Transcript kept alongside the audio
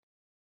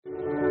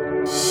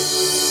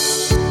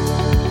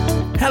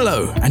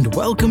Hello and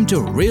welcome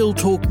to Real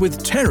Talk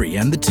with Terry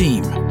and the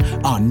team,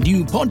 our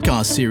new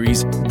podcast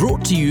series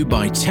brought to you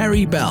by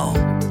Terry Bell,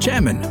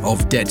 chairman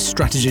of debt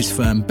strategist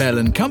firm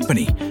Bell &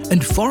 Company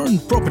and foreign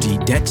property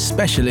debt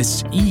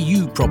specialists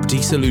EU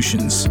Property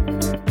Solutions.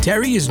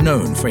 Terry is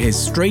known for his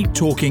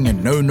straight-talking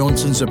and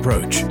no-nonsense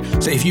approach,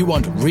 so if you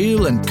want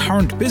real and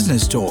current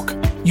business talk,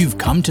 you've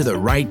come to the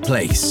right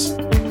place.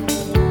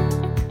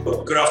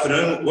 Good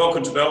afternoon,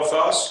 welcome to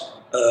Belfast.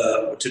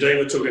 Today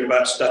we're talking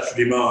about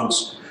statutory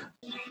demands.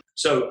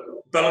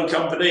 So, Bell &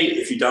 Company,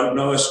 if you don't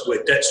know us,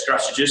 we're debt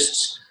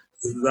strategists.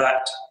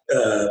 That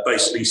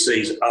basically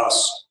sees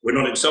us. We're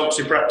not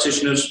insolvency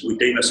practitioners. We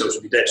deem ourselves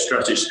to be debt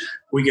strategists.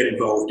 We get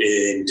involved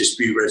in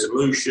dispute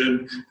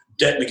resolution,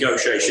 debt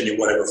negotiation in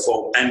whatever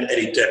form, and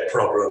any debt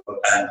problem.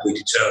 And we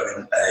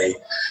determine a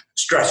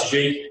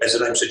strategy, as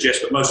the name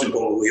suggests, but most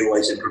importantly, we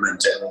always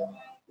implement it.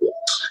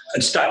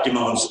 And stat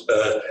demands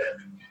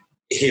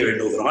here in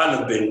Northern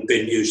Ireland have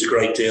been used a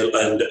great deal,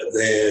 and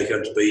they're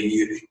going to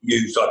be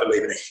used, I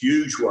believe, in a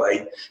huge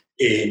way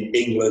in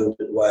England,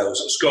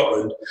 Wales and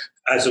Scotland,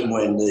 as and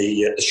when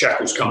the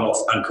shackles come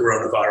off and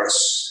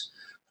coronavirus,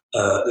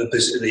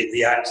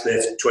 the Act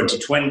there for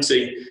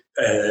 2020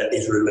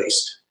 is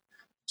released.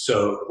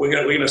 So we're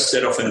going to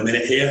set off in a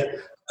minute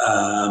here.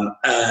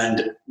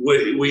 And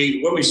when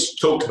we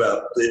talked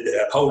about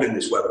holding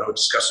this webinar, we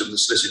discussed it with the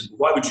solicitors.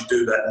 Why would you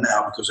do that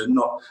now? Because they're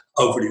not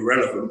overly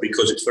relevant,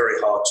 because it's very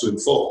hard to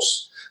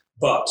enforce.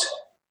 But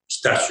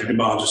stat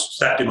demands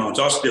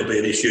are still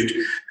being issued,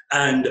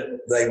 and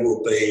they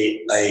will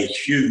be a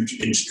huge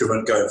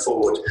instrument going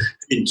forward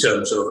in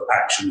terms of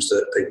actions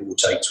that people will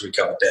take to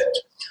recover debt.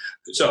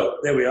 So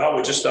there we are.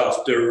 We're just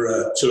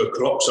after 2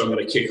 o'clock, so I'm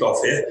going to kick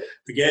off here.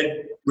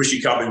 Again, Rishi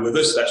can't be with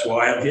us. That's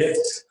why I'm here.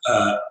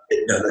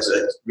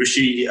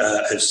 Rishi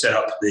has set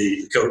up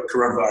the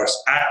Coronavirus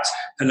Act,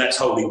 and that's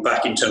holding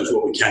back in terms of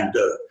what we can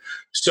do.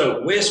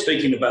 So we're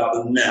speaking about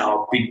them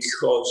now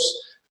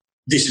because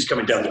this is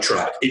coming down the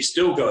track. It's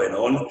still going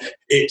on.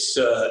 It's,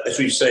 as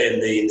we say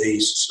in the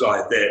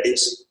slide there,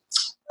 it's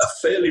a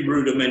fairly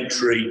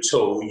rudimentary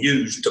tool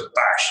used to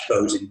bash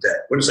those in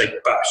debt. When I say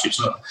bash, it's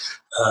not.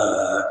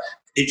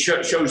 It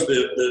shows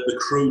the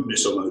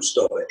crudeness almost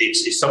of it.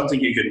 It's something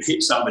you can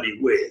hit somebody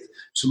with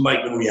to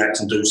make them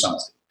react and do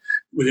something.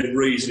 Within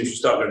reason, if you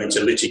start going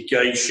into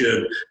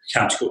litigation,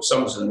 county court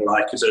summons and the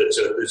like,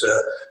 there's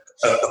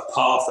a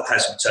path that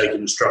has to be taken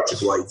in a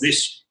structured way.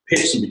 This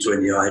hits them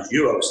between the eyes.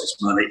 You owe us this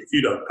money. If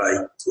you don't pay,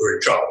 we're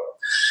in trouble.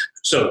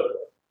 So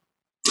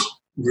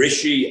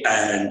Rishi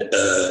and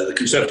the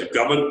Conservative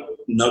government,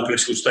 no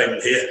political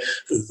statement here,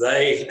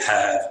 they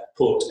have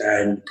put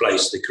in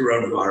place the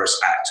Coronavirus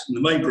Act. And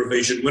the main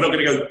provision, we're not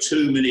going to go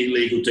too many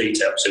legal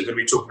details, so we're going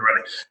to be talking around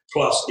it.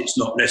 Plus, it's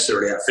not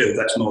necessarily our field,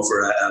 that's more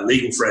for our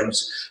legal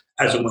friends,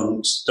 as and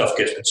when stuff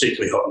gets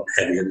particularly hot and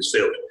heavy in this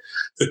field.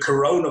 The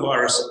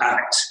Coronavirus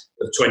Act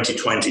of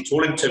 2020, to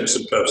all intents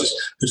and purposes,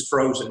 has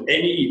frozen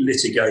any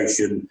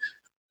litigation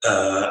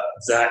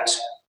that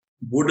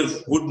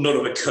would not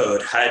have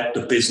occurred had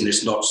the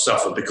business not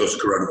suffered because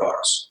of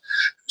coronavirus.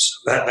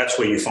 So that's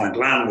where you find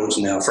landlords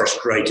now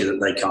frustrated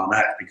that they can't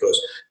act,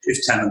 because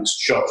if tenants'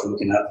 shops are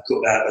looking out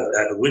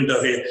the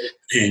window here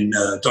in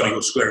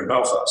Donegal Square in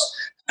Belfast,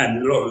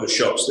 and a lot of the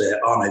shops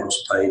there aren't able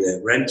to pay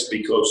their rent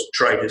because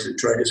traders are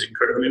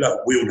incredibly low.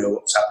 We all know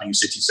what's happening in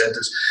city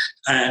centres,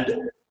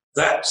 and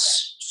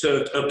that's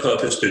served a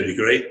purpose to a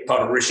degree.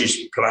 Part of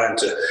Rishi's plan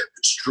to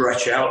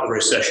stretch out the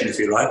recession, if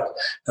you like,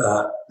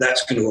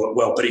 that's going to work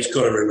well, but he's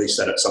got to release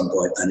that at some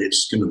point, and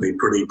it's going to be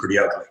pretty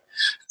ugly.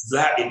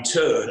 That in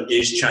turn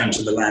is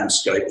changing the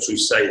landscape, as we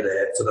say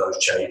there, for those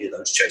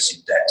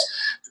chasing debt.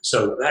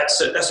 So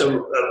that's a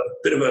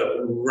bit of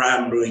a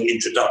rambling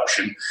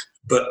introduction,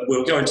 but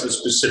we'll go into the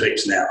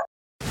specifics now.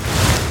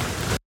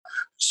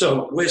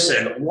 So we're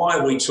saying, why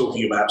are we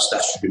talking about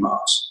statutory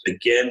demands?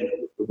 Again,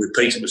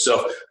 repeating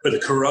myself, but the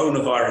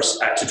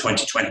Coronavirus Act of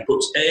 2020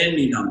 puts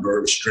any number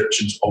of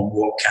restrictions on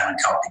what can and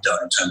can't be done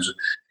in terms of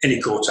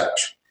any court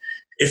action.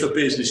 If a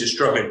business is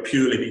struggling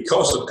purely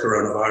because of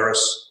coronavirus,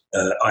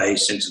 i.e.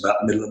 since about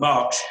the middle of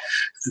March,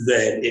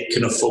 then it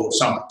can afford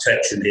some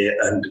protection here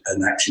and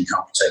an action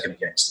can't be taken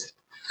against it.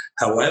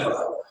 However,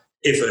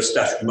 if a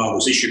statutory demand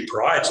was issued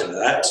prior to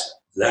that,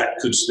 that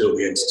could still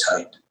be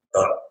entertained.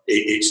 But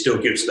it still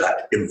gives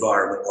that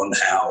environment on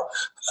how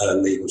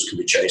legals can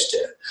be chased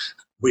here.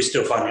 We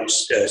still find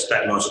stat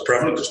demands are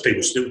prevalent because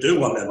people still do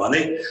want their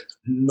money,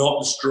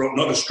 not as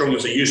strong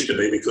as they used to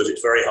be, because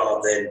it's very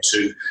hard then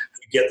to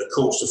get the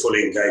courts to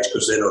fully engage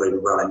because they're not even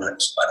running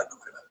at,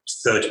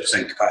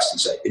 30% capacity.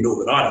 Say in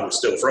Northern Ireland, it's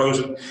still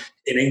frozen.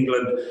 In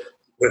England,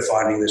 we're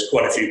finding there's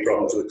quite a few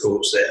problems with the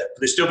courts there,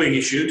 but they're still being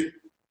issued.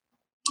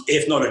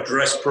 If not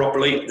addressed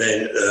properly,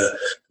 then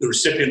the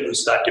recipient of the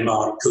stat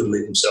demand could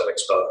leave themselves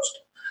exposed.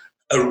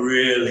 A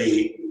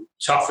really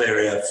tough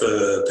area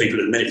for people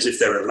at the minute is if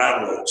there are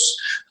landlords.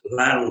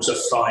 Landlords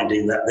are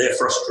finding that they're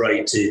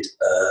frustrated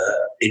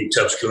in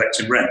terms of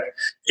collecting rent.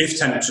 If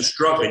tenants are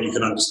struggling, you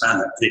can understand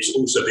that, but it's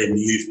also being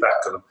used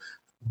back on them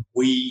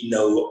we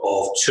know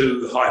of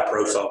two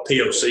high-profile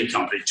PLC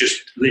companies,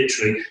 just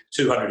literally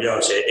 200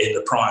 yards here in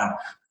the prime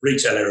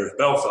retail area of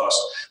Belfast,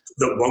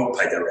 that won't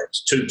pay their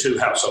rents. Two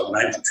household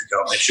names, which we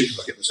can't mention because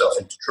I get myself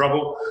into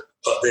trouble,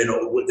 but they're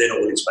not willing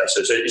to pay.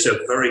 So it's a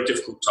very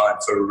difficult time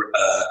for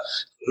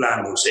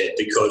landlords here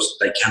because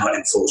they cannot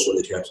enforce what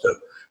they're going to do.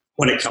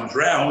 When it comes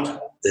round,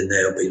 then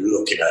they'll be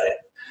looking at it.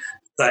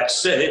 That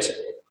said,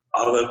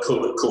 other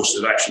courses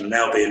of action are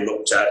now being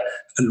looked at,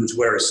 and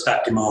whereas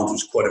stat demand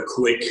was quite a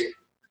quick,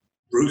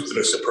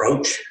 ruthless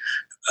approach,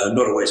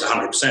 not always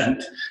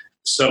 100%,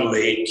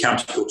 suddenly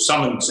county court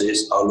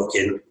summonses are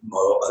looking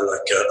more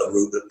like a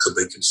route that could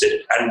be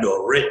considered,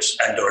 and/or writs,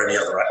 and/or any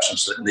other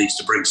actions that needs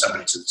to bring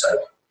somebody to the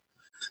table.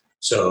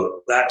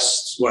 So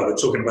that's why we're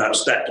talking about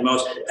stat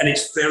demands, and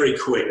it's very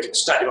quick.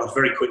 Stat demands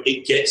very quick.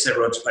 It gets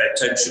everyone to pay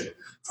attention.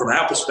 From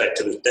our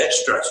perspective as debt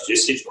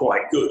strategists, it's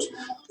quite good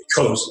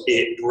because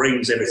it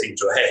brings everything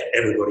to a head.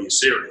 Everybody is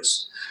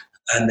serious.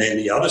 And then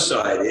the other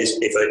side is,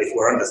 if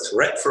we're under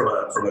threat from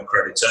a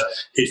creditor,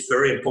 it's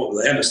very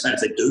important they understand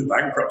if they do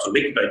bankrupt or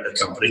liquidate the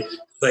company,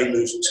 they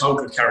lose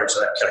total carry to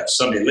that case.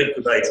 Somebody, a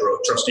liquidator or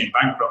a trustee in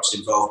bankruptcy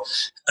involved,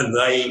 and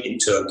they in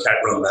turn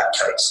can't run that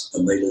case,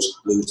 and they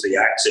lose the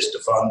access to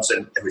funds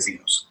and everything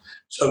else.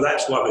 So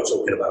that's why we're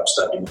talking about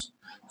studies.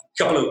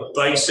 A couple of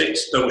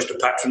basics, don't wish to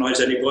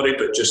patronise anybody,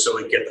 but just so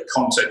we get the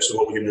context of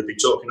what we're going to be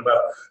talking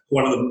about.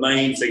 One of the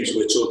main things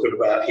we're talking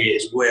about here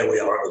is where we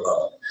are at the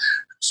moment.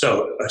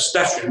 So a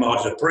statutory demand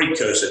is a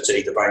precursor to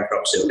either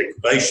bankruptcy or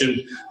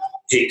liquidation.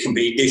 It can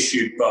be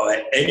issued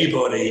by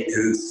anybody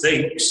who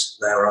thinks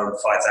they're owed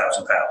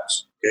 £5,000.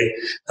 Okay,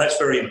 that's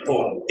very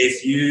important. There's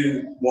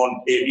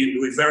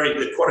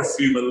quite a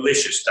few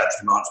malicious statutory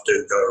demands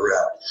do go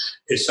around.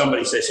 If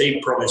somebody says he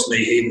promised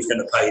me he was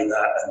going to pay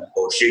that,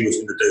 or she was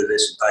going to do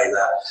this and pay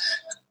that,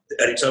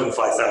 and it's over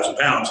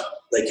 £5,000,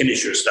 they can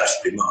issue a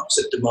statutory demand. It's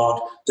a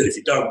demand that if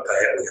you don't pay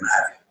it, we're going to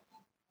have you.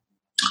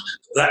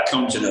 That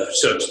comes in a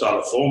certain style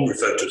of form,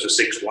 referred to as a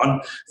 6-1.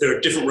 There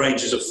are different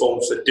ranges of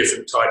forms for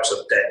different types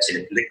of debt,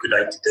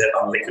 liquidated debt,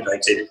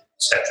 unliquidated,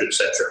 etc.,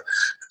 etc.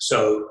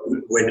 So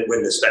when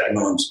the stat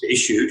demand's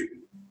issued,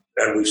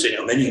 and we've seen it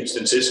in many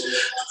instances,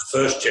 the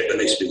first check that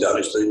needs to be done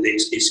is that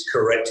it's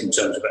correct in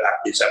terms of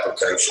its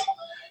application.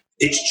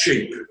 It's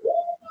cheap.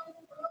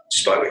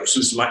 Despite what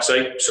listeners might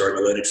say, sorry, my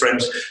learned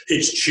friends,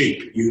 it's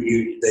cheap.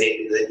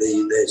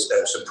 There's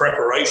some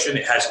preparation,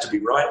 it has to be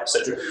right,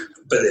 etc.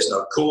 But there's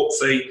no court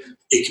fee.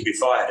 It can be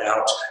fired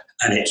out,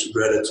 and it's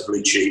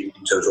relatively cheap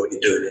in terms of what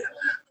you're doing here.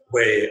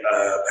 We're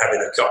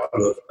having a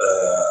couple of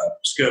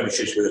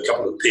skirmishes with a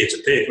couple of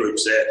peer-to-peer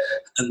groups there,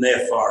 and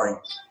they're firing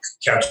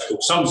county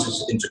court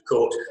summonses into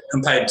court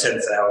and paying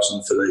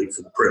 $10,000 for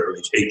the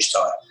privilege each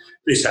time.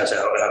 This has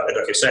like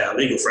I say, our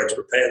legal friends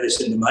prepare this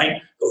in the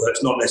main, although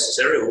it's not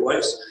necessary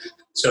always.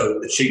 So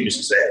the cheapness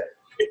is there.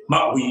 If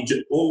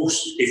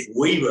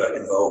we were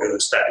involved in the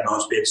stat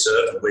demands being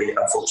served, and we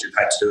unfortunately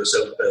had to do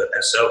it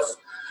ourselves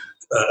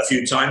a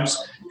few times,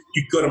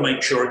 you've got to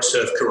make sure it's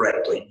served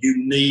correctly. You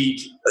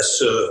need a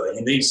server.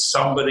 You need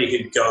somebody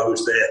who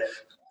goes there,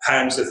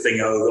 hands the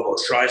thing over, or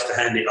tries to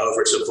hand it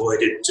over. It's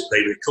avoided.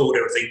 They record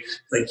everything.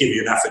 They give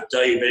you an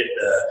affidavit.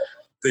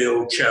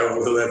 Bill,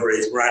 Cheryl, whoever it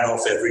is, ran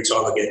off every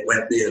time I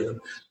went near them.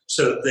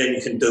 So that then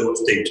you can do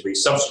what's deemed to be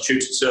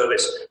substituted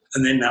service,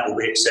 and then that will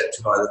be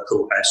accepted by the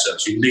court as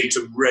such. You need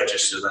to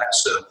register that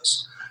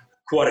service.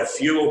 Quite a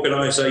few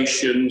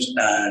organisations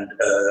and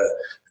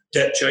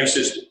debt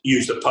chasers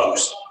use the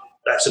post.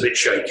 That's a bit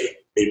shaky.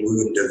 We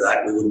wouldn't do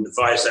that. We wouldn't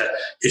advise that.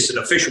 It's an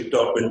official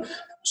document.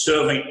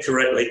 Serving it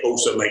correctly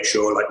also make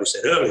sure, like we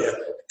said earlier,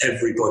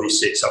 everybody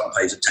sits up and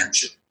pays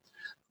attention.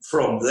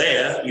 From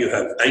there, you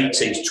have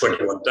 18 to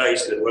 21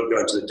 days. That won't go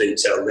into the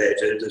detail there.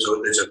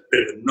 There's a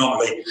bit of an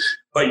anomaly.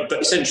 But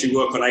essentially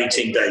work on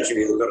 18 days. You've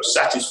either got to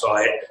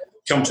satisfy it,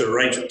 come to an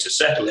arrangement to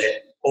settle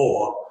it,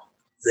 or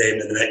then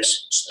the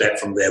next step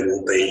from there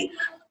will be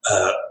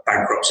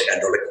bankruptcy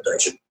and or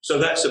liquidation. So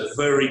that's a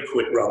very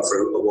quick run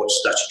through of what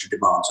statutory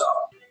demands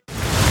are.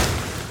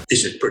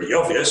 This is pretty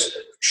obvious.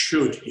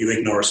 Should you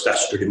ignore a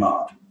statutory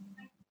demand?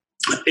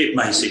 It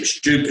may seem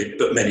stupid,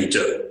 but many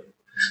do,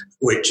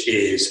 which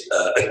is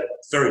a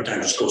very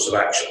dangerous course of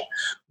action.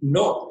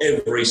 Not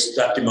every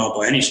stat demand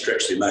by any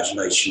stretch of the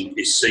imagination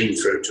is seen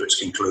through to its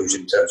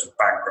conclusion in terms of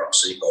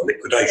bankruptcy or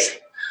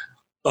liquidation.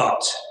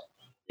 But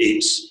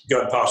it's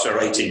going past our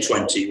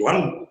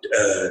 1821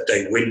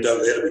 day window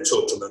there that we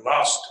talked on the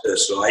last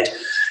slide,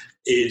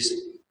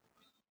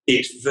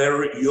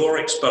 you're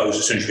exposed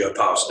as soon as you go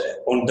past there.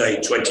 On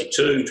day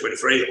 22,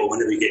 23, or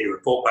whenever you get your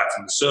report back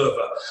from the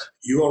server,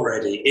 you are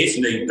ready, if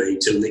need be,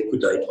 to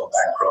liquidate or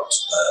bankrupt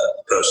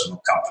a person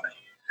or company.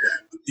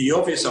 The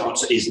obvious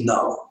answer is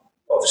no.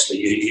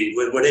 Obviously,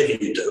 whatever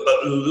you do,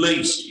 at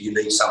least you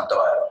need some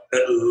dialogue,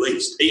 at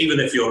least, even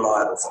if you're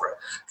liable for it.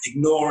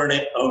 Ignoring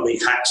it only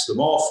hacks them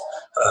off,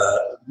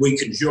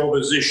 weakens your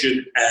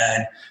position,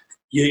 and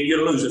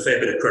you lose a fair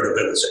bit of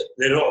credibility.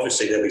 Then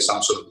obviously there'll be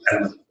some sort of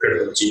element of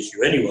credibility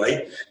issue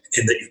anyway,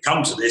 in that you've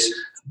come to this,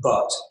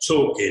 but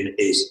talking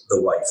is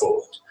the way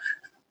forward.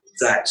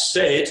 That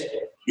said,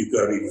 You've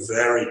got to be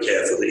very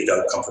careful that you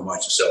don't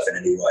compromise yourself in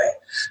any way.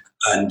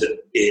 And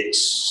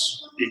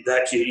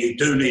you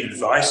do need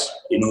advice,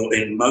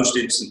 in most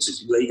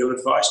instances, legal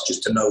advice,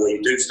 just to know where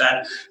you do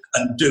stand.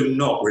 And do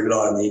not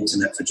rely on the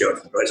internet for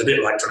judgment. Right? It's a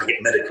bit like trying to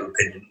get medical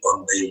opinion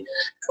on the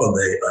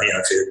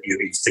if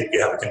you think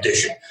you have a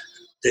condition.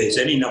 There's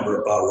any number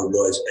of barroom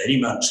lawyers, any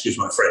man, excuse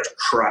my French,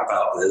 crap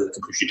out there that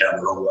can push you down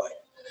the wrong way.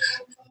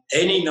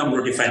 Any number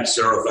of defences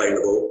are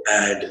available,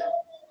 and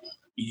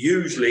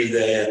usually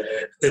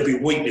there'll be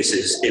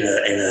weaknesses in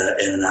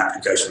an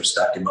application for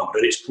stat demand,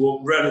 but it's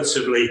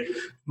relatively,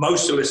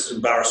 most solicitors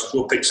and barristers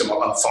will pick some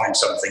up and find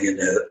something in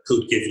there that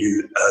could give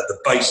you the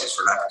basis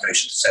for an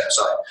application to set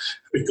aside,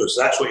 because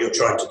that's what you're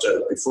trying to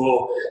do.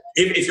 Before,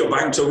 if you're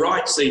bound to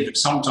rights, even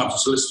sometimes a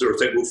solicitor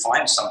will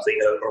find something,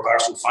 or a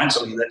barrister will find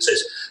something that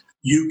says,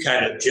 you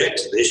can object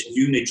to this,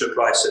 you need to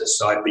apply set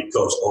aside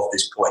because of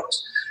this point.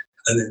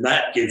 And then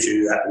that gives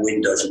you that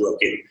window to work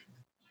in.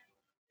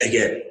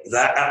 Again,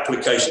 that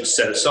application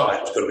set aside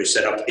has got to be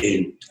set up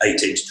in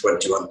 18 to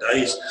 21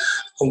 days.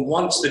 And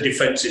once the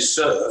defence is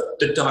served,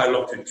 the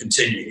dialogue can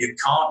continue. You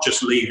can't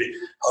just leave it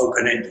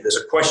open-ended. There's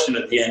a question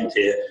at the end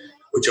here,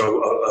 which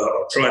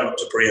I'll try not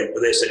to preempt,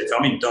 but they said, if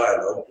I'm in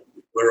dialogue,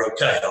 we're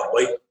okay, aren't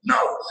we? No.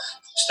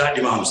 Stat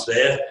demand's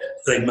there.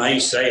 They may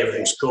say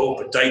everything's cool,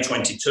 but day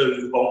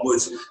 22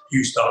 onwards,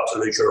 you start to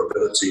lose your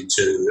ability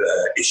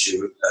to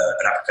issue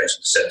an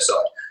application to set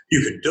aside.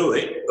 You can do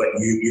it, but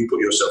you put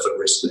yourself at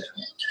risk there.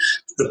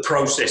 The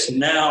process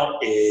now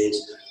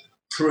is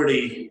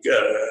pretty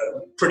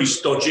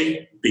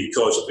stodgy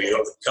because of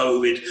the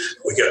COVID.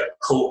 We get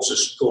courts are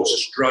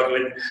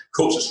struggling.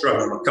 Courts are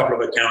struggling on a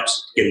couple of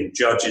accounts, getting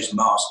judges,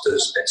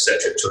 masters,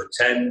 etc. to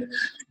attend,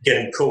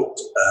 getting court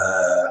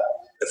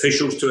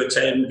officials to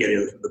attend,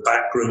 getting the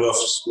backroom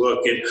office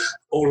working.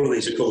 All of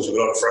these are causing a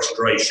lot of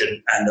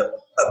frustration and a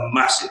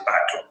massive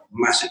backlog.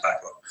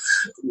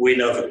 We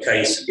know of a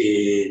case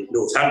in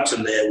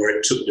Northampton there where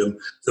it took them,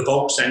 the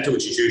bulk centre,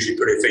 which is usually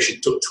pretty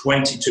efficient, took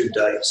 22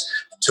 days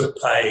to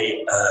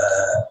pay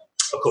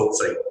a court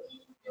fee.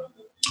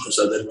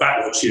 So the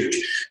backlog's huge.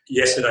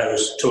 Yesterday I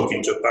was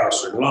talking to a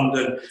barrister in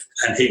London,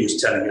 and he was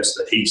telling us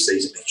that he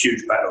sees a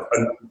huge backlog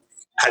and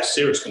has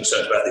serious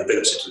concerns about the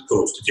ability of the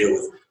courts to deal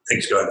with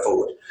things going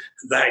forward.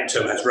 That in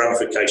turn has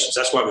ramifications.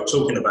 That's why we're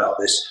talking about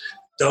this.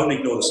 Don't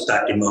ignore the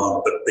stat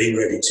demand, but be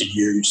ready to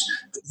use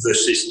the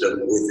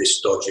system with this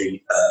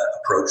stodgy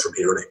approach from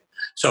here on in.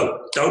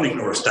 So don't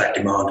ignore a stat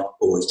demand,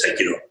 always take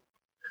it on.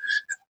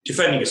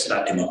 Defending a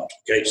stat demand.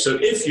 Okay, so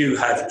if you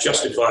have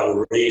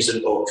justifiable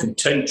reason or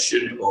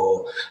contention,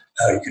 or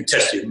you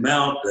contest the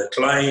amount, the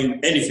claim,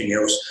 anything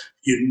else,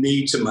 you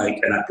need to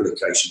make an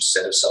application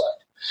set aside.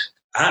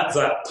 At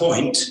that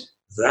point,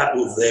 that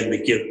will then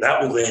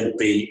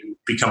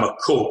become a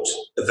court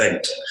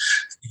event.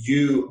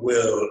 You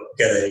will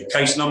get a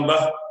case number,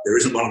 there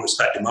isn't one on the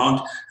stat demand,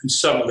 and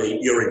suddenly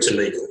you're into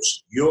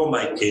legals. You're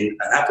making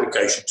an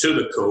application to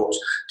the court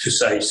to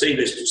say, see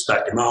this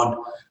stat demand,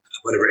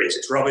 whatever it is,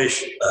 it's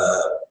rubbish,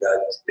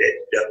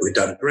 we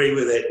don't agree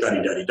with it, but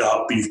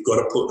you've got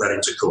to put that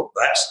into court.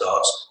 That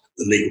starts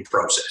the legal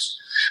process.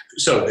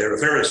 So there are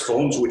various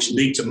forms which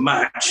need to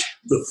match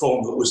the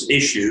form that was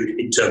issued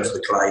in terms of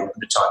the claim and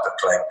the type of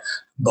claim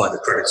by the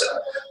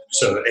creditor.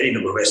 So any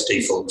number of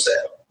ST forms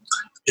there.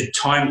 The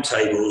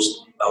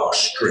timetables are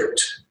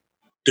strict.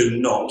 Do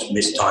not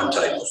miss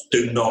timetables.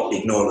 Do not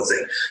ignore the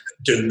thing.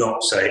 Do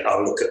not say,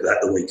 I'll look at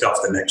that the week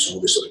after next and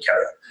all this sort of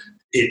carry on.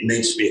 It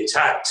needs to be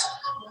attacked.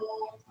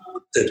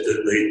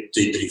 The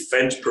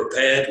defence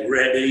prepared,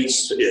 ready.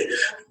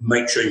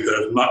 Make sure you've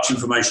got as much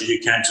information as you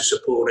can to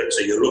support it, so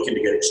you're looking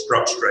to get it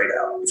struck straight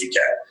out if you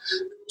can.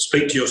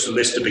 Speak to your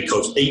solicitor,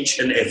 because each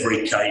and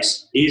every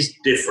case is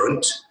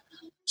different.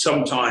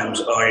 Sometimes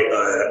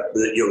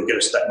you'll get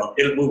a stat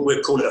demand.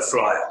 We'll call it a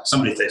flyer.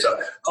 Somebody thinks,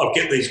 I'll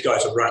get these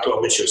guys a rattle,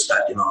 I'll issue a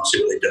stat demand, see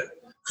what they do.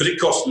 Because it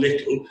costs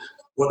little.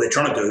 What they're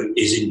trying to do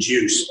is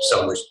induce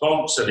some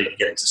response so they can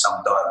get into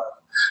some dialogue.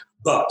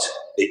 But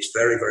it's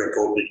very, very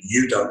important that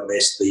you don't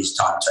miss these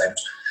timescales,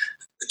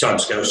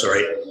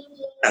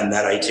 and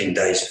that 18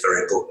 days is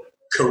very important.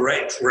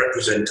 Correct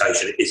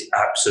representation is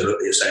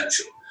absolutely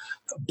essential.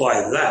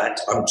 By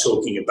that, I'm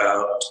talking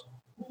about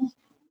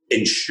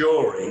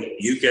ensuring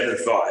you get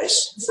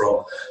advice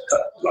from,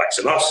 likes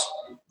of us,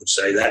 would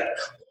say that,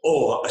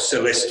 or a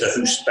solicitor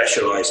who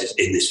specialises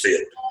in this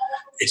field.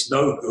 It's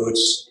no good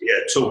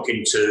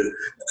talking to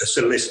a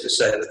solicitor,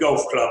 say at the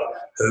golf club,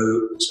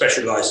 who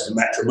specialises in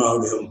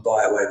matrimonial and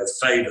buy away with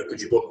favour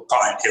because you bought a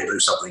pint, he'll do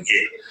something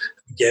here.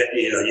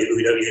 You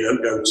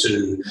don't go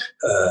to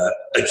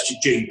a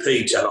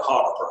GP to have a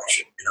heart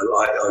operation.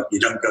 You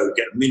don't go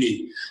get a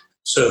mini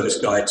service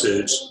guy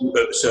to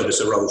service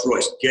a Rolls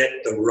Royce.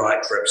 Get the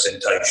right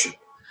representation.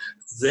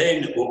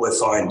 Then what we're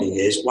finding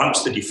is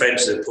once the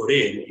defence are put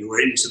in, you're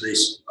into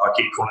this, I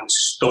keep calling it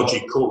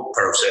stodgy court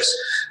process.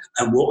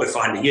 And what we're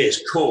finding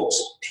is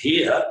courts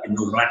here in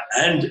Northern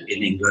Ireland and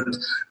in England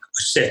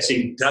are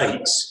setting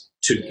dates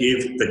to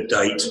give the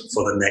date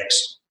for the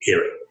next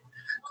hearing.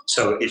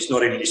 So it's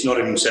not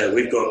even so.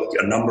 We've got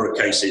a number of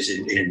cases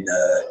in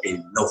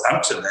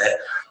Northampton there.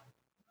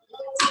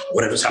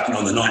 Whatever's happening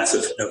on the 9th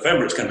of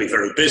November, it's going to be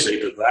very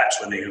busy, but that's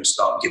when they're going to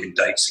start giving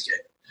dates again.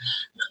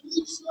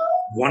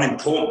 One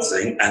important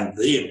thing, and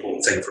the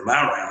important thing from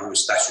our angle with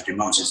statutory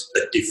demands, is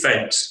that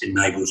defence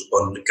enables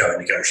ongoing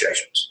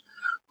negotiations.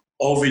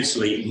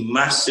 Obviously,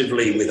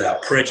 massively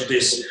without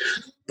prejudice,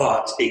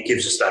 but it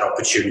gives us that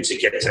opportunity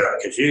to get to that,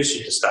 because you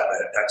should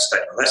that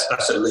statement.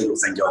 That's a legal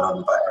thing going on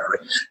in the background.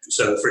 Right?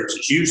 So, for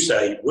instance, you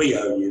say, we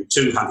owe you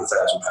 £200,000, right?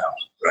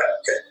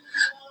 Okay.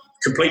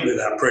 Completely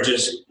without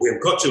prejudice.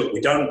 We've got to.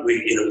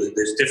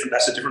 There's different.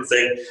 That's a different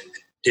thing.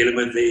 Dealing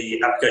with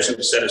the application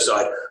to set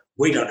aside.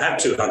 We don't have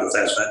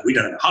 £200,000. We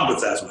don't have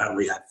 £100,000.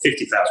 We have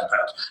 £50,000.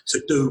 So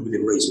do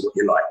within reason what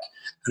you like.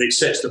 And it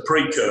sets the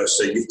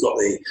precursor. You've got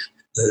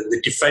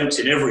the defence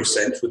in every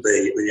sense with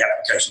the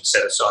application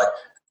set aside,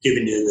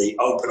 giving you the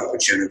open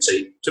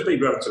opportunity to be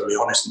relatively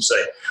honest and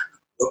say,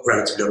 look,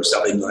 relatively honest,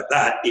 something like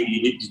that. You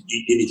need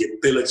the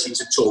ability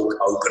to talk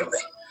openly.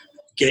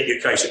 Get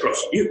your case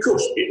across. Of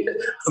course,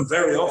 and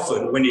very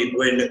often when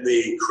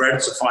the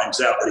creditor finds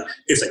out that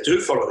if they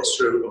do follow this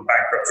through and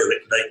bankrupt or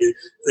liquidate you,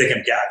 they're going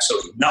to get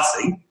absolutely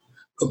nothing.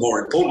 But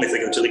more importantly, if they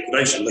go to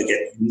liquidation, they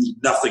get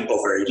nothing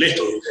or very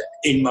little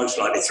in most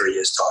likely 3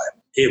 years' time.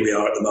 Here we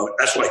are at the moment.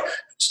 That's why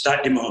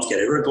stat demands get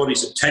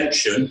everybody's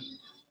attention,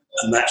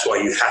 and that's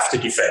why you have to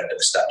defend a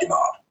stat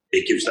demand.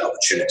 It gives the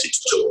opportunity to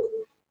talk.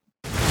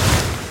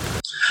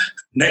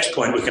 Next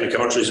point we're going to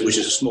come on to, which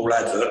is a small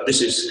advert.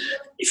 This is,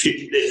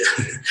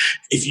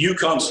 if you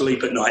can't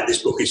sleep at night,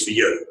 this book is for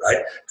you,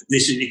 right?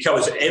 It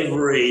covers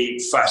every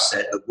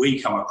facet that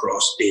we come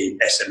across in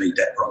SME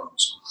debt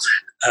problems.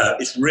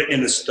 It's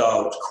written in a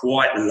style that's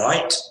quite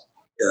light.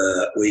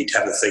 We'd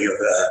have a thing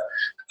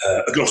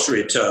of a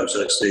glossary of terms, so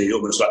it's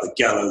almost like the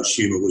gallows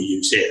humour we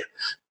use here.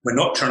 We're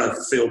not trying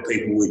to fill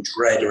people with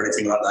dread or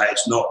anything like that.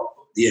 It's not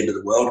the end of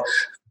the world.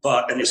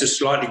 And it's a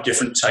slightly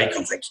different take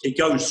on things. It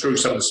goes through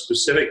some of the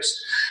specifics.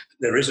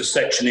 There is a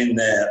section in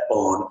there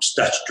on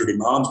statutory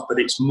demands, but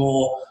it's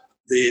more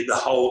the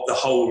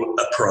whole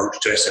approach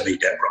to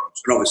SME debt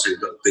problems. And obviously,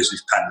 we've got the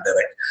business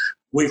pandemic.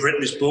 We've written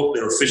this book.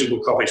 There are physical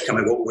copies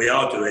coming. What we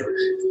are doing,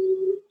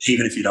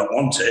 even if you don't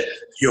want it,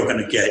 you're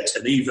going to get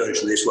an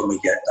e-version of this when we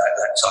get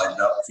that timed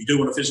up. If you do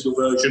want a physical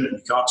version and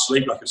you can't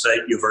sleep, like I say,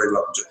 you're very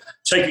welcome to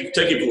take it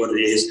for what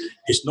it is.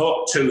 It's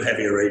not too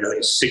heavy a read.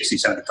 It's 60,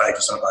 70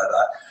 pages, something like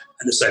that.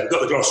 And to say, we've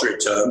got the glossary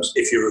of terms.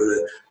 If you're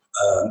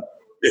a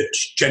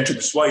gentle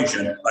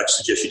persuasion, I'd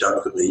suggest you don't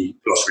look at the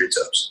glossary of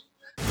terms.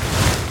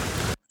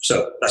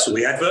 So that's what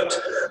we advert.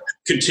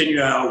 Continue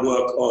our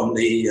work on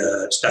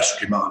the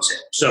statutory demands here.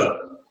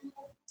 So,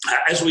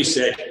 as we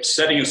said,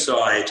 setting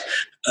aside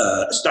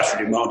a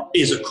statutory demand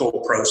is a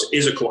court process,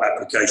 is a court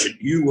application.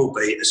 You will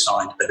be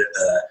assigned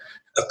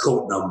a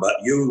court number.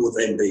 You will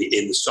then be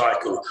in the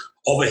cycle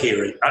of a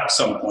hearing at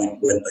some point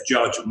when a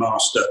judge or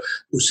master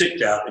will sit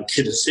down and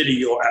consider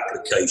your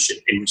application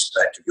in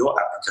respect of your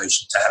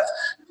application to have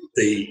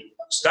the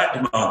stat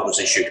demand that was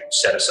issued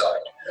set aside.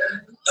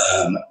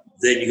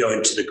 Then you go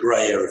into the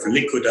grey area of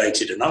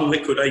liquidated and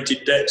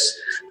unliquidated debts.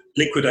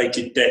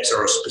 Liquidated debts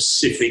are a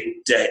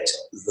specific debt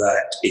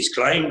that is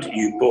claimed.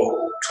 You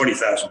bought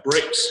 20,000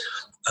 bricks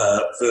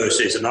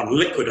versus an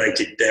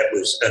unliquidated debt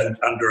was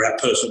under our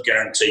personal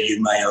guarantee.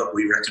 You may owe,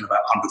 we reckon,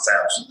 about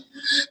 100,000.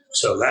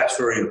 So that's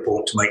very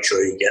important to make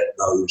sure you get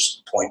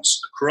those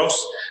points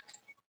across.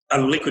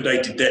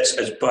 Unliquidated debts,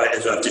 as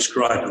I've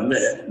described them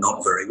there,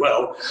 not very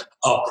well,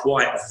 are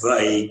quite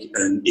vague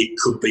and it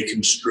could be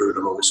construed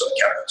on all this sort of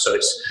character. So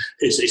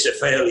it's a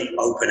fairly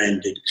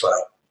open-ended claim.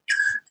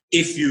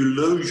 If you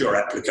lose your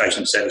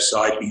application set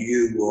aside,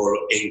 you will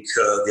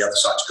incur the other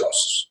side's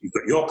costs. You've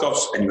got your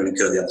costs and you will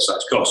incur the other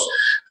side's costs.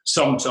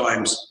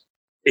 Sometimes,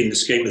 in the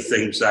scheme of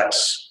things,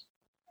 that's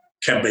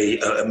can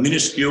be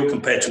minuscule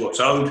compared to what's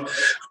owed,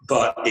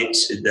 but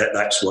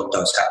that's what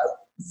does happen.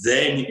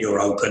 Then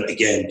you're open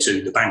again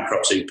to the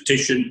bankruptcy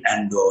petition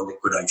and or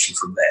liquidation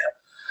from there.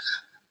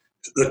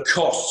 The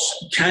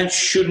costs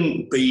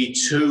shouldn't be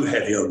too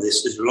heavy on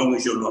this as long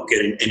as you're not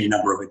getting any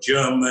number of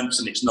adjournments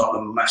and it's not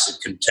a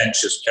massive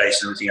contentious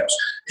case and everything else.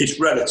 It's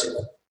relative,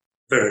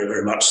 very,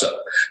 very much so.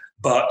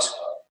 But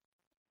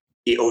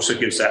it also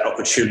gives that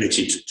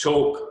opportunity to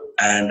talk.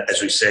 And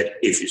as we said,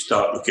 if you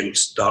start looking at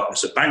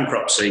darkness of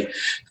bankruptcy,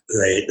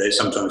 they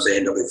sometimes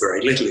end up with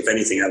very little, if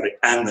anything, of it,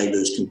 and they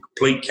lose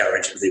complete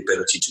carriage of the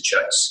ability to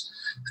chase.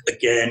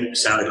 Again,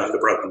 sounding like a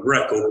broken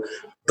record,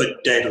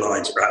 but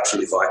deadlines are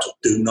absolutely vital.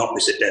 Do not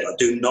miss a deadline.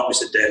 Do not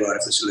miss a deadline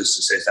if the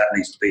solicitor says that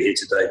needs to be here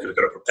today because I've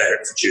got to prepare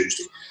it for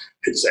Tuesday,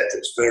 etc.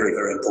 It's very,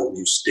 very important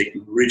you stick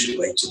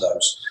rigidly to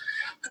those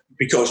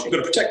because you've got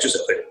to protect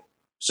yourself here.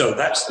 So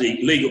that's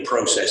the legal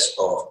process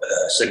of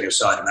setting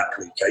aside an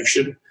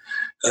application.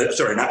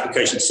 An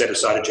application set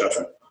aside a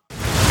judgment.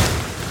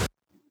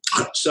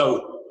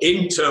 So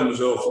in terms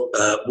of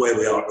where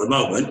we are at the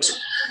moment,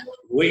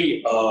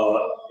 we are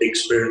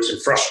experiencing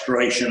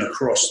frustration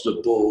across the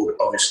board,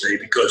 obviously,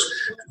 because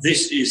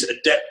this is a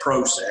debt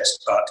process,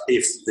 but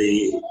if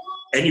the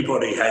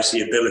anybody has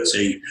the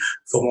ability,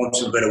 for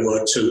want of a better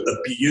word, to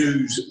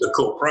abuse the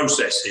court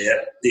process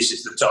here, this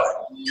is the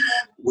time.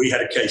 We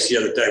had a case the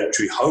other day which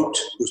we hoped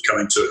was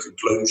coming to a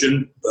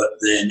conclusion, but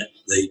then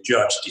the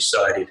judge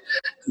decided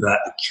that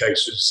the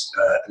case was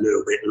a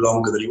little bit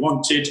longer than he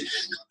wanted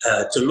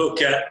to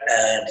look at,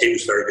 and he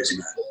was a very busy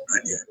man.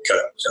 Right? Yeah,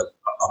 so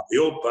up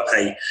the odd, but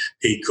hey,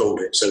 he called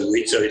it. So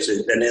it's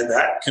and then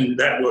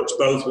that works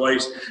both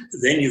ways.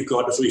 Then you've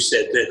got, as we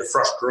said there, the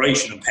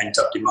frustration and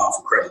pent-up demand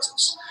for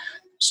creditors.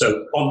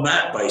 So on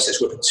that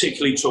basis, we're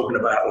particularly talking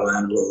about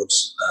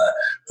landlords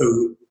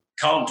who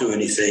can't do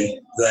anything.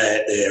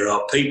 There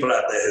are people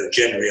out there who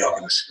generally are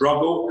going to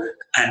struggle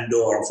and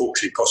or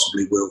unfortunately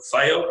possibly will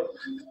fail.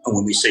 And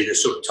when we see the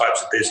sort of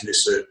types of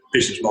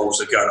business models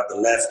that are going up the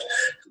left,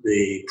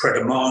 the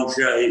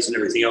pret-a-manges and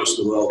everything else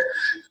in the world,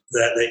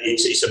 that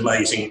it's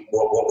amazing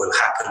what will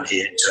happen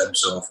here in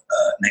terms of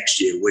next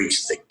year, we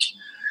think.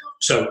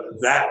 So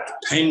that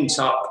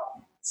pent-up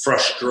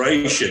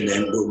frustration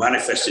then will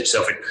manifest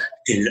itself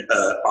in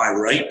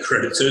irate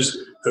creditors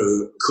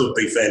who could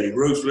be fairly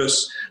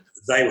ruthless.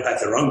 They will have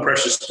their own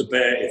pressures to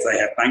bear if they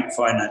have bank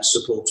finance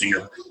supporting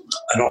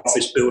an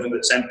office building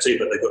that's empty,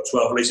 but they've got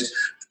 12 leases.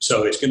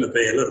 So it's going to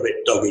be a little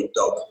bit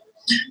dog-eat-dog.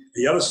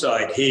 The other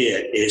side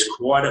here is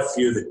quite a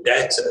few of the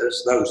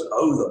debtors, those who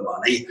owe the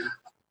money,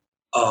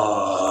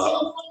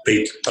 are,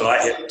 be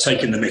polite here,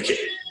 taking the mickey.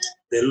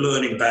 They're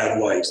learning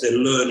bad ways. They're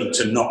learning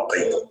to knock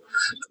people.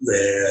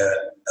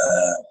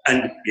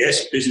 And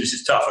yes, business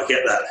is tough, I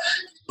get that.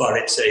 But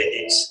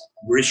it's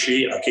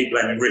Rishi, I keep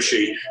blaming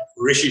Rishi.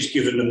 Rishi's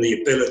given them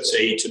the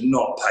ability to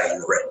not pay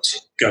the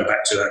rent. Going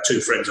back to our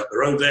two friends up the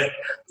road there,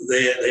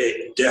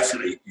 they're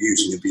definitely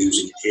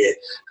abusing it here.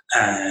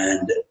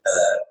 And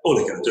all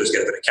they're going to do is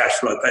get a bit of cash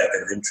flow, pay a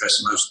bit of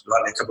interest, and most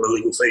likely a couple of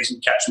legal fees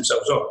and catch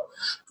themselves on.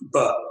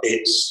 But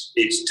it's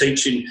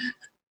teaching,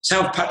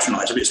 sounds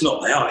patronising, but it's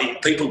not. They are.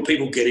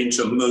 People get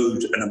into a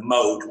mood and a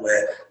mode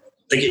where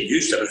they get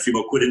used to having a few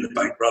more quid in the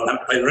bank rather than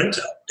having to pay the rent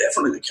out.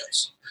 Definitely the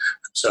case.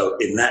 So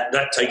in that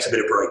takes a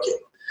bit of breaking.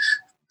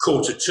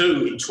 Quarter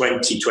 2 in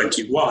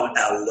 2021,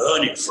 our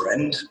learning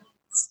friends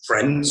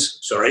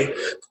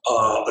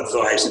are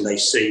advising they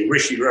see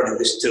Rishi running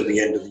this till the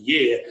end of the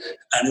year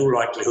and in all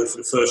likelihood for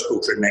the first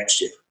quarter of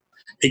next year.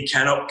 He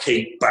cannot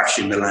keep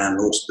bashing the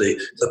landlords,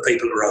 the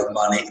people who owe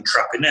money and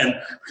trapping them,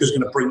 because it's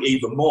going to bring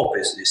even more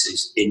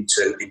businesses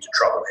into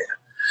trouble here.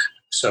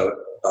 So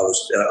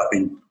I've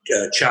been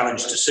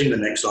challenged to sing the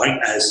next line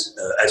as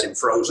in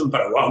Frozen,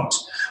 but I won't.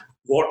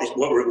 What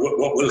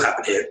will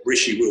happen here?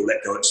 Rishi will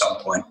let go at some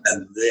point,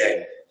 and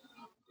then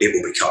it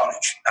will be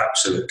carnage,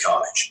 absolute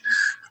carnage.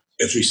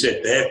 As we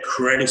said, their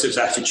creditors'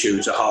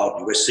 attitudes are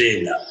hardening. We're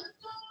seeing that.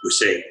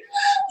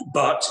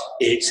 But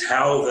it's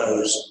how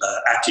those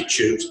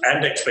attitudes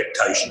and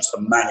expectations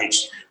are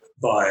managed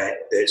by,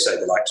 say,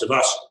 the likes of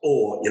us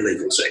or your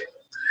legal team.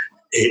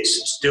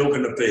 It's still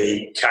going to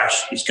be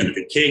cash is going to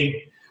be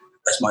king.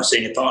 As my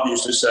senior partner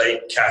used to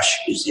say, cash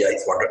is the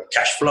eighth wonder.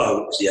 Cash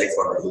flow is the eighth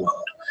wonder of the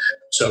world.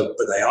 So,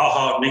 but they are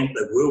hardening.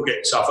 They will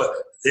get tougher.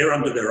 They're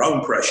under their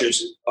own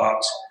pressures,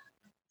 but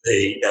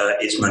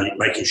it's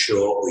making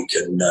sure we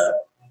can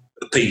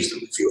appease them,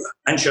 if you will,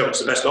 and show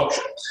it's the best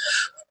option.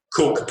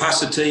 Court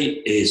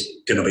capacity is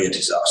going to be a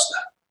disaster.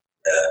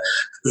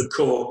 The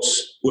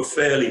courts were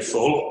fairly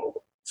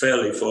full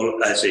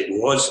as it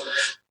was.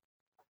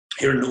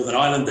 Here in Northern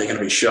Ireland, they're going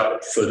to be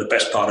shut for the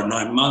best part of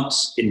 9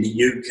 months. In the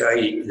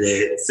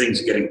UK,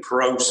 things are getting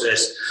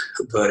processed,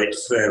 but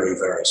it's very,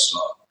 very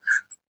slow.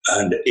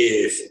 And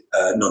if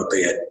not a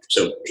bad,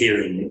 so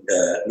here in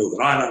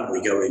Northern Ireland,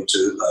 we go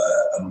into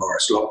a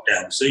Morris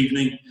lockdown this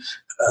evening.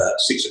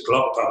 6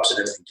 o'clock, pubs and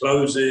everything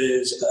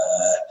closes.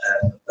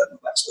 And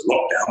that's the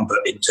lockdown, but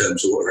in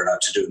terms of what we're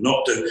allowed to do and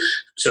not do.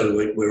 So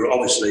we're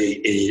obviously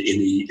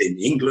in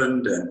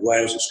England and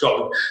Wales and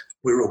Scotland,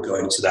 we're all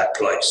going to that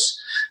place.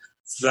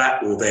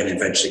 That will then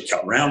eventually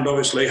come round,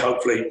 obviously,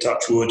 hopefully,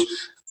 touch wood.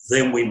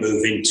 Then we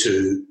move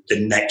into the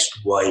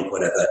next wave,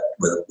 whatever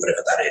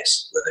that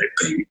is, whether it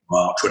be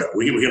March, whatever.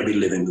 We're going to be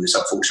living with this,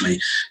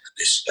 unfortunately,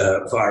 this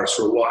virus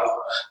for a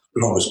while.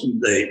 As long as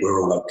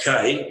we're all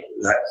okay,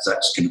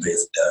 that's going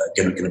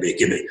to be a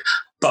gimme.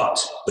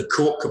 But the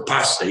court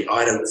capacity,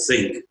 I don't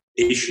think,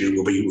 issue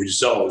will be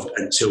resolved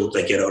until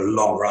they get a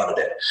long run at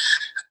it.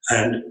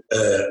 And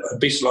I'd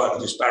be slightly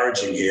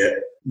disparaging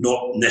here,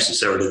 not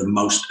necessarily the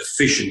most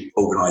efficient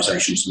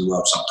organisations in the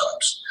world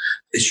sometimes.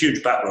 This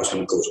huge backlog is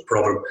going to cause a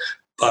problem,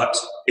 but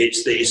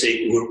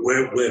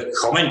we're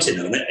commenting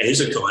on it. It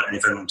is a comment, and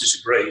if anyone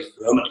disagrees,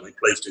 vehemently,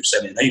 please do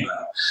send me an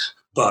email.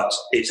 But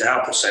it's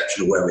our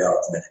perception of where we are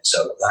at the minute.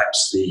 So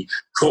that's the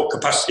court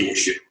capacity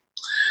issue.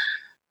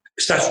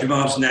 Statutory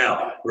demands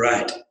now,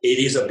 right? It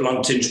is a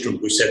blunt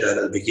instrument. We said that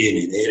at the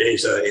beginning.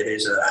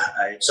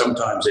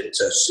 Sometimes it's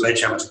a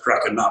sledgehammer to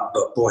crack a nut,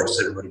 but boy, does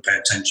everybody pay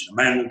attention. A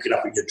man walking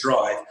up in your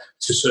drive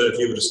to serve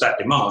you with a stat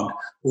demand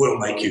will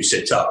make you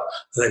sit up.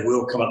 They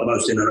will come at the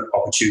most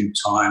inopportune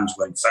times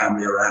when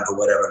family are around or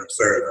whatever, and it's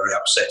very, very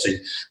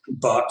upsetting.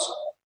 But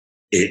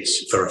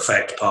it's for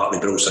effect partly,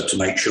 but also to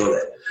make sure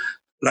that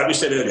like we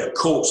said earlier,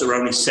 courts are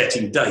only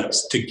setting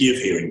dates to give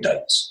hearing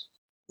dates.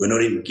 We're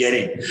not even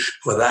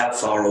we're that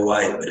far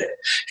away at the minute.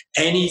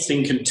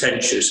 Anything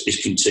contentious is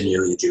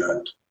continually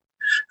adjourned.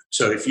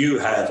 So if you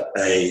have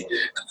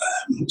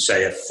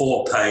say a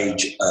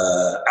 4-page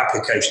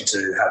application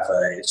to have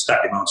a stat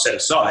demand set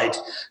aside,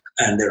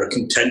 and there are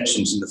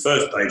contentions in the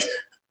first page,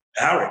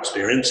 our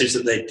experience is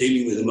that they're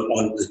dealing with them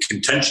on the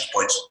contentious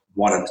points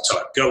one at a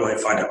time. Go away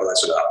and find out what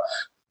that's about.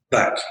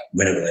 Back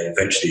whenever they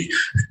eventually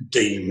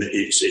deem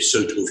it's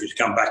suitable for you to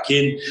come back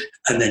in,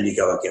 and then you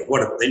go again.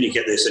 Then you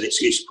get this, and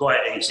it's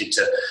quite easy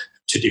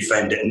to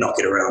defend it and knock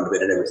it around a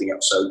bit and everything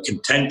else. So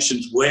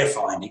contentions we're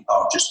finding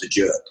are just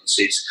adjourned.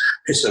 It's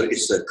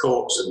the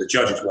courts and the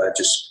judges' way of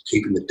just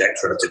keeping the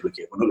decks relatively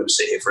clear. We're not going to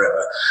sit here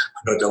forever.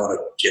 I don't want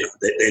to,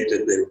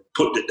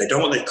 they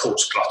don't want their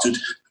courts cluttered.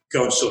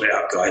 Go and sort it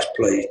out, guys.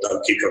 Please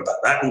don't keep going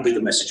back. That will be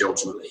the message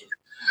ultimately.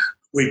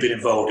 We've been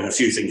involved in a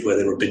few things where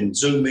there have been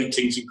Zoom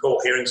meetings in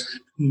court hearings,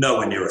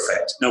 nowhere near as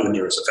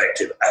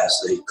effective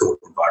as the court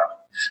environment.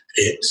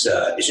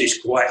 It's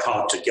quite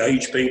hard to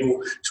gauge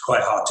people. It's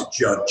quite hard to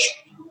judge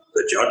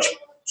the judge,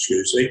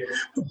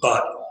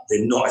 but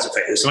they're not as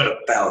effective. There's something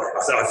about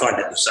it. I find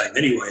it the same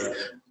anyway.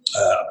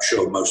 I'm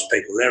sure most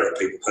people there are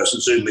people person.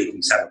 Zoom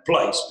meetings have a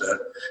place, but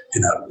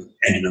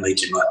ending a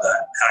meeting like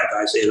that, hi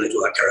guys, here, let's do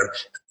that carry on.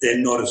 They're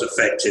not as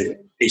effective,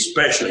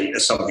 especially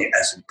as something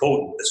as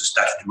important as a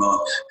statute demand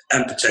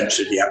and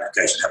potentially the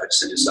application to have it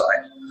set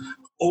aside.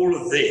 All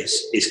of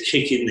this is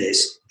kicking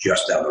this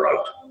just down the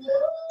road,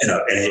 and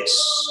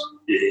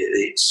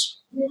it's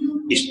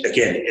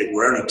again,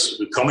 we're only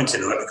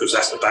commenting on it because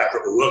that's the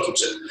backdrop we're working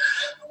to.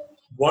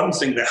 One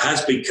thing that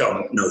has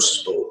become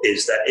noticeable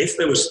is that if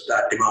there was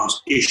stat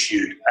demands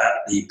issued at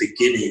the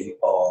beginning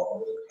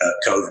of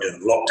COVID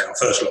and lockdown,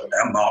 first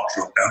lockdown, March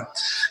lockdown,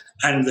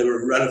 and they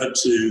were relevant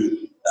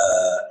to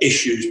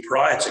issues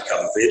prior to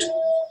COVID,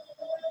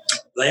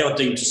 they are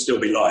deemed to still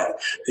be live.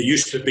 There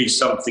used to be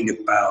something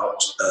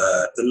about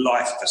the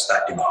life of a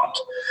stat demand.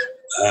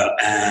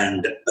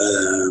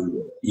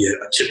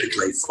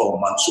 Typically 4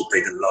 months would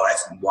be the life,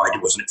 and why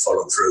wasn't it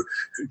followed through?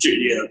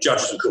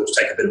 Judges and courts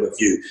take a bit of a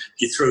view.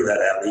 You threw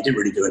that out, you didn't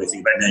really do anything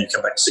about it, and then you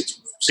come back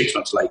six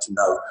months later,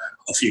 no,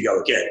 off you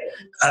go again.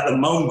 At the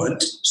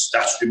moment,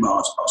 statutory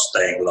demands are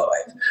staying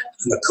live,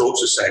 and the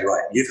courts are saying,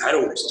 right, you've had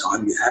all this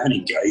time, you haven't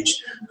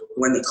engaged.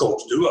 When the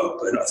courts do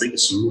open, I think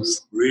there's some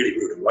really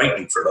rude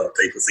awakening for a lot of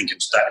people thinking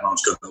stat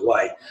demands going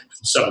away,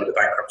 and suddenly the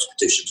bankruptcy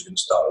petitions are going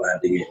to start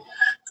landing in.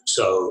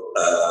 So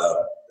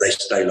they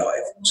stay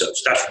live. So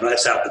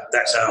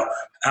that's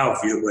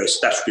our view of where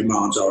statutory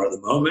demands are at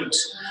the moment.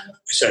 I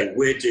say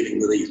we're dealing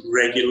with these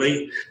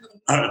regularly.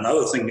 And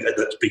another thing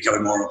that's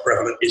becoming more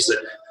prevalent is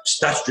that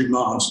statutory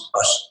demands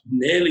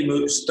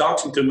are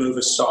starting to move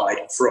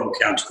aside from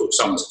county court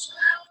summonses.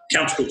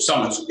 County court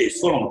summons is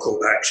full-on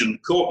court action.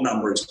 Court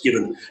number is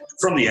given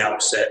from the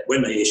outset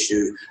when they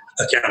issue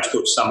a county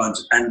court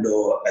summons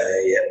and/or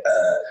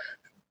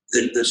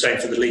the same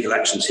for the legal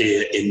actions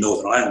here in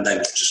Northern Ireland.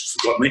 They've just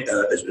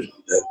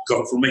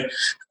gone from me.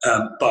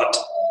 But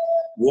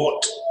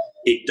what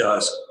it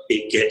does,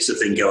 it gets the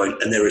thing going,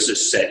 and there is a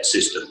set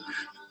system.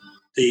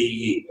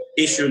 The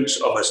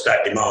issuance of a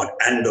stat demand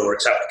and/or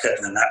its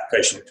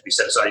application to be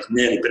set aside is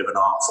nearly a bit of an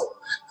art form.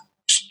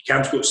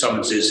 County court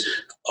summonses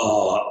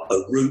are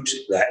a route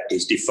that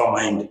is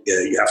defined.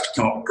 You have to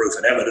come up with proof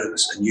and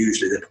evidence, and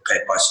usually they're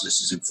prepared by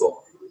solicitors in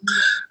full.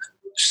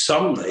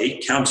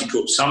 Suddenly, county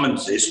court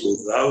summonses,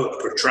 although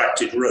a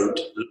protracted route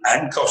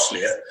and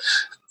costlier,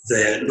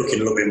 they're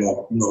looking a little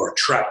bit more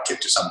attractive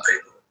to some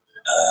people.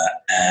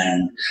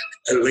 And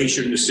at least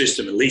you're in the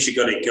system, at least you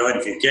got it going.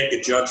 If you get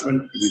your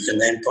judgment, you can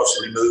then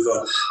possibly move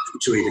on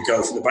to either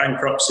go for the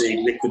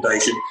bankruptcy,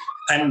 liquidation,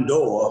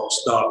 and/or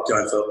start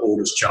going for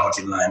orders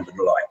charging land and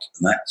the like.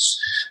 And that's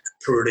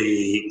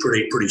pretty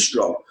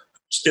strong.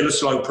 Still a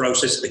slow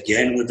process,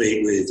 again, with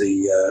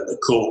the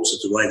courts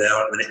as the way they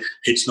are at the minute.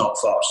 It's not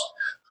fast.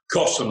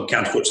 Costs on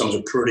county court sums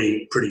are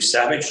pretty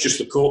savage, just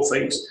the court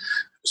fees.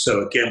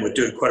 So again, we're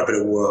doing quite a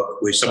bit of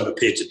work with some of the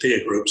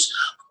peer-to-peer groups,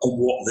 and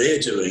what they're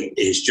doing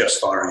is just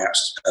firing out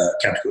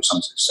county court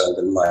sums. So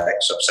the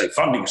likes of, say,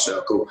 Funding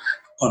Circle,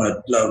 on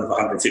a loan of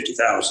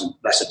 150,000,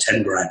 that's a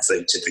 10 grand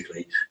fee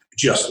typically,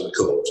 just for the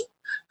court,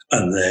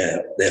 and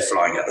they're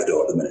flying out the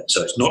door at the minute.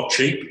 So it's not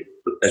cheap.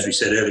 As we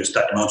said earlier,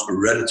 stat demands are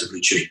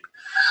relatively cheap.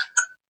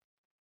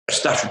 A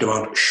statutory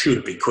demand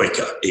should be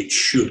quicker. It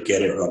should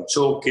get everyone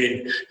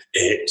talking.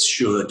 It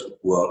should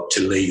work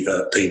to leave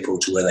people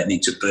to where they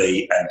need to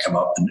be and come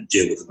up and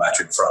deal with the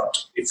matter in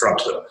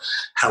front of them.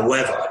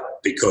 However,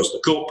 because the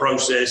court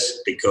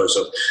process, because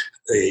of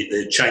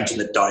the change in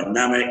the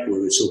dynamic, we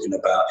were talking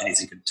about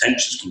anything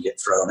contentious can get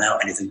thrown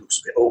out, anything looks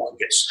a bit awkward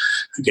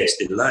gets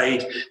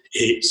delayed.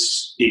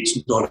 It's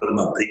not at the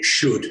moment. It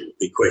should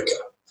be quicker.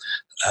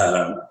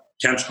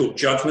 County court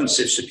judgments,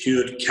 if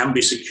secured, can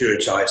be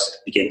securitised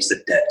against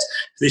the debt.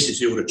 This is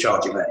the order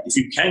charging land. If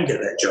you can get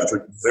that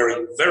judgment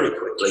very, very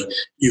quickly,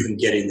 you can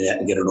get in there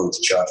and get an order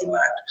charging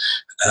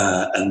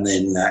land. And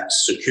then that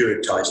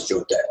securitises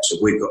your debt. So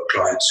we've got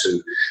clients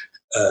who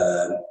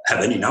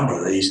have any number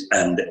of these,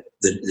 and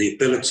the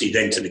ability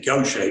then to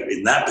negotiate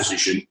in that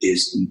position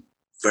is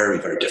very,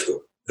 very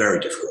difficult. Very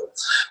difficult.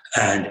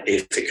 And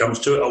if it comes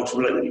to it,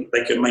 ultimately,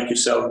 they can make you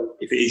sell.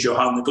 If it is your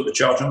home, they put the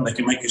charge on, they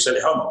can make you sell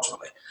it home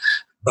ultimately.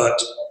 But,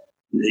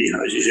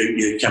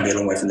 you can be a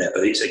long way from there.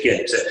 But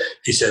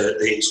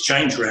it's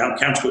changed around.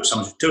 Counterfeit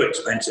sums are too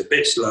expensive, a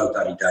bit slow,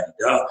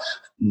 da-di-da-di-da.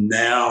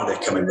 Now they're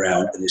coming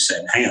round and they're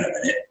saying, hang on a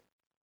minute,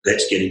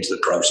 let's get into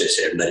the process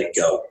here and let it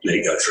go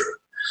through.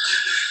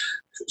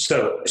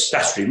 So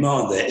statutory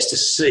demand there is to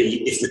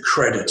see if the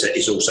creditor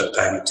is also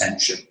paying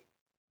attention.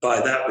 By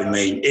that we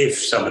mean if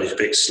somebody's a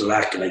bit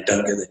slack and they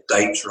don't get the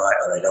dates right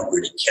or they don't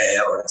really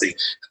care or anything,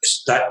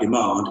 that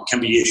demand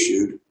can be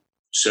issued,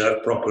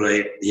 served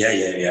properly,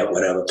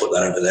 whatever, put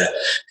that over there.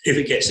 If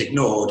it gets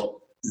ignored,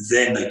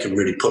 then they can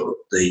really put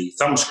the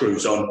thumb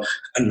screws on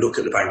and look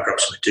at the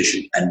bankruptcy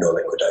petition and or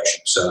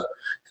liquidation. So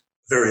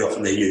very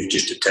often they're used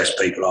just to test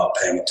people are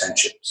paying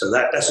attention. So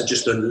that's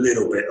just a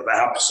little bit of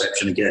our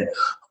perception, again,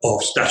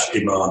 of statutory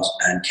demands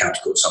and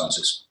counter-court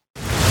summonses.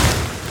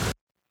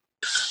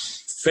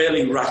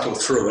 Fairly rattle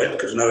through it,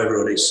 because I know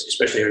everybody's,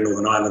 especially here in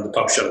Northern Ireland, the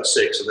pub shut at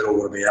 6, so they're all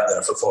going to be out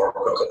there for 4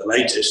 o'clock at the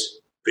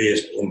latest.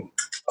 Beers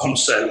on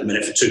sale at the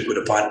minute for £2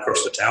 a pint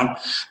across the town.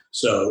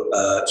 So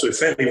we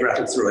fairly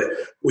rattled through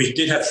it. We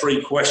did have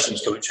 3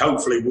 questions which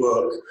hopefully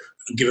work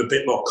and give a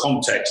bit more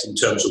context in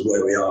terms of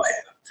where we are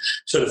here.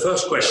 So the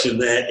first question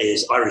there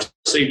is, I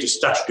received a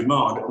statutory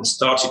demand and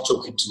started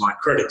talking to my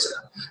creditor.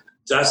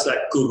 Does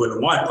that goodwill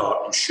on my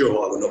part ensure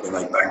I will not be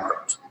made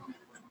bankrupt?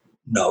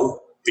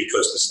 No,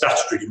 because the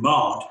statutory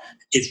demand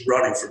is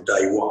running from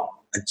day one.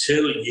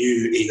 Until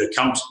you either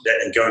come to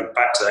that, and going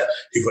back to that,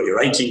 you've got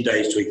your 18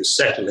 days to either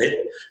settle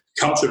it,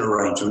 come to an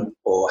arrangement,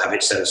 or have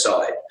it set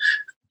aside.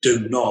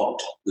 Do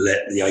not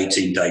let the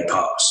 18-day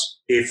pass.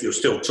 If you're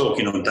still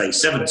talking on day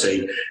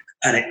 17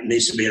 and it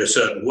needs to be in a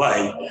certain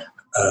way,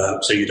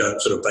 so you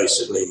don't sort of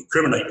basically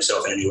incriminate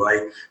yourself in any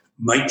way,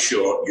 make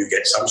sure you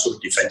get some sort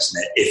of defence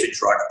in it if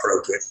it's right and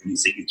appropriate and you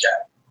think you can.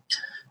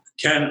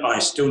 Can I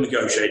still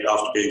negotiate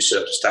after being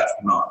served a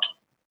statutory demand?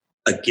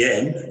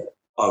 Again,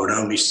 I would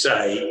only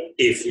say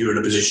if you're in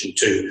a position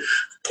to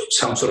put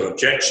some sort of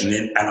objection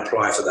in and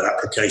apply for that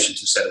application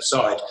to set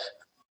aside,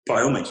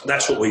 by all means.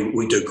 That's what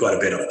we do quite a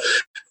bit of.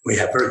 We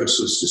have very good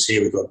solicitors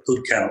here. We've got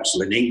good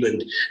counsel in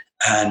England,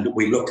 and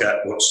we look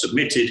at what's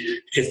submitted.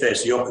 If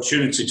there's the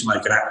opportunity to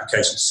make an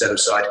application to set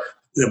aside,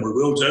 then we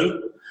will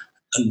do,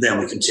 and then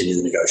we continue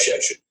the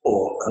negotiation,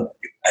 or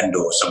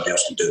somebody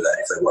else can do that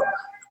if they want.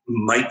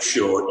 Make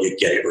sure you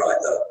get it right,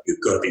 though.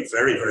 You've got to be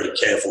very, very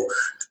careful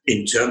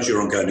in terms of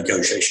your ongoing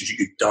negotiations.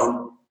 You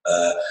don't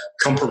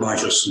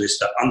compromise your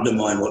solicitor,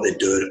 undermine what they're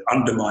doing,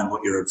 undermine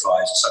what your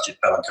advisor, such as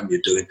Bell & Company,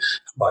 are doing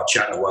by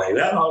chatting away.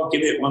 Well, I'll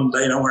give it one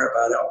day, don't worry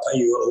about it, I'll pay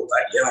you it all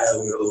back. Yeah, I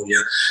owe you it all, yeah.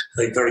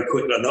 I think very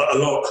quickly, a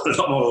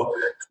lot more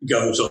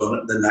goes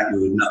on than that,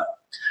 you would know.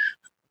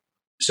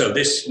 So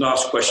this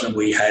last question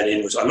we had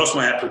in was, I lost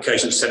my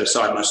application to set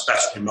aside my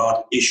statutory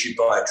demand issued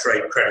by a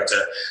trade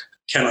creditor.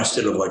 Can I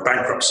still avoid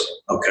bankruptcy?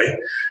 Okay.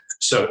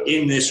 So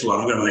in this one,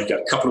 I'm going to make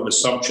a couple of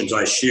assumptions.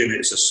 I assume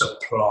it's a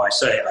supply,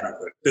 say, I don't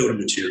know, building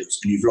materials,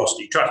 and you've lost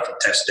it, you try to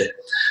contest it.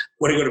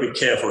 What you've got to be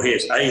careful here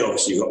is, A,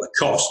 obviously you've got the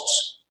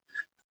costs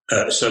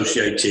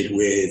associated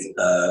with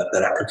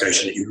that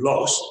application that you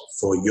lost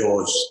for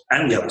yours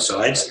and the other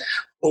sides.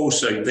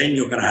 Also, then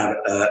you're going to have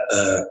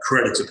a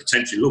creditor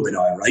potentially a little bit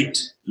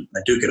irate.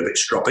 They do get a bit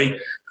stroppy.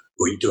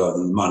 Well, you do owe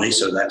them money,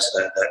 so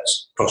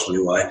that's possibly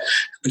why.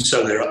 And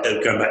so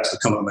they're going back to the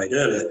comment I made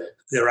earlier,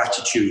 their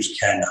attitudes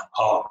can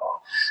harden.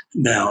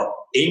 Now,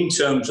 in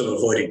terms of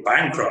avoiding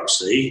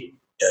bankruptcy,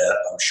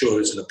 I'm sure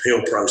there's an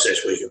appeal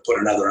process where you can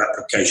put another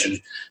application.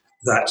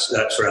 That's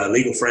for our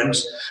legal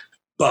friends.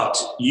 But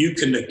you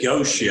can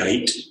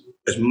negotiate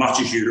as much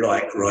as you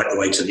like right the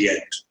way to the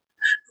end.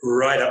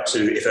 Right up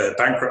to, if a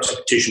bankruptcy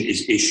petition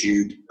is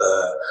issued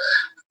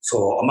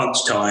for a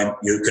month's time,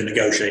 you can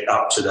negotiate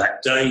up to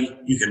that day.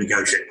 You can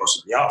negotiate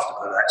possibly after,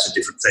 but that's a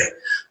different thing.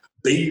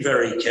 Be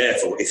very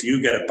careful. If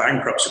you get a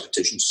bankruptcy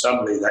petition,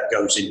 suddenly that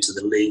goes into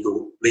the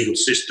legal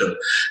system.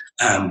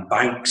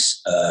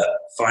 Banks,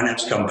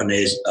 finance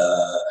companies,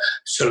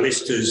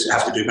 solicitors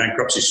have to do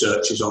bankruptcy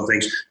searches on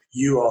things.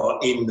 You are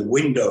in the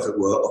window, if it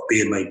were, of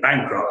being made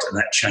bankrupt, and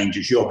that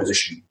changes your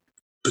position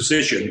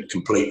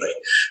completely.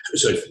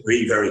 So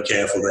be very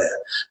careful there.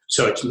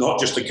 So it's not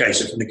just a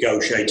case of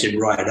negotiating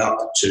right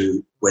up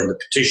to when the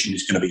petition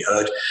is going to be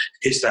heard.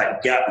 It's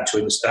that gap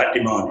between the stat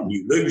demand and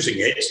you losing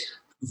it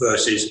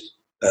versus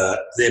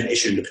them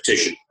issuing the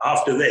petition.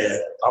 After the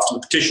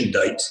petition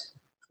date,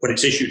 when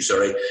it's issued,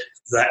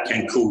 that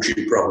can cause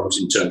you problems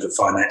in terms of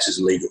finances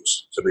and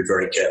legals. So be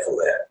very careful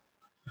there.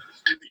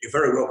 You're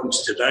very welcome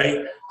to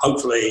today.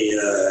 Hopefully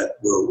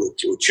we'll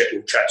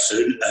chat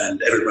soon,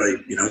 and everybody,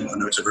 I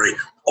know it's a very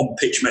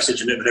on-pitch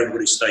message, but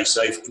everybody stay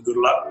safe and good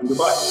luck and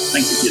goodbye.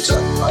 Thank you for your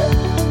time.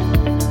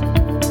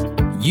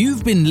 Bye.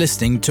 You've been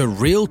listening to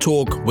Real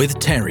Talk with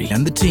Terry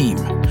and the team.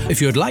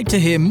 If you'd like to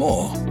hear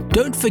more,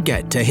 don't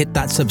forget to hit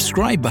that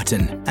subscribe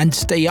button and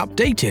stay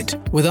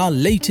updated with our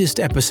latest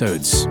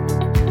episodes.